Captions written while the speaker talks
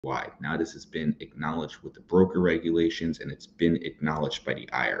wide. Now this has been acknowledged with the broker regulations, and it's been acknowledged by the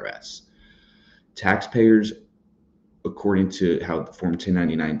IRS. Taxpayers, according to how the Form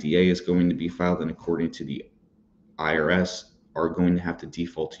 1099-DA is going to be filed and according to the IRS, are going to have to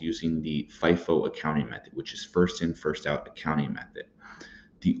default to using the FIFO accounting method, which is first in, first out accounting method.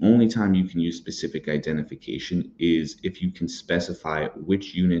 The only time you can use specific identification is if you can specify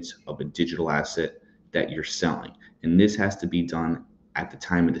which units of a digital asset that you're selling. And this has to be done at the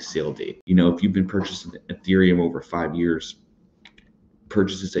time of the sale date. If you've been purchasing Ethereum over 5 years,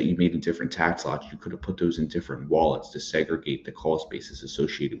 purchases that you made in different tax lots, you could have put those in different wallets to segregate the cost basis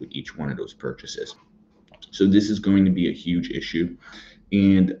associated with each one of those purchases. So this is going to be a huge issue,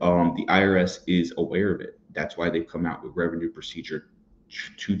 and the IRS is aware of it. That's why they've come out with Revenue Procedure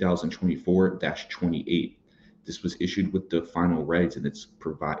 2024-28. This was issued with the final regs, and it's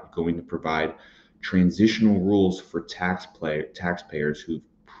going to provide transitional rules for taxpayers who've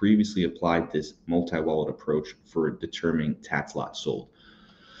previously applied this multi-wallet approach for determining tax lots sold.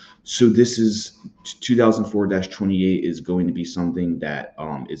 So this is 2004-28 is going to be something that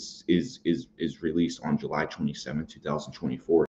is released on July 27, 2024.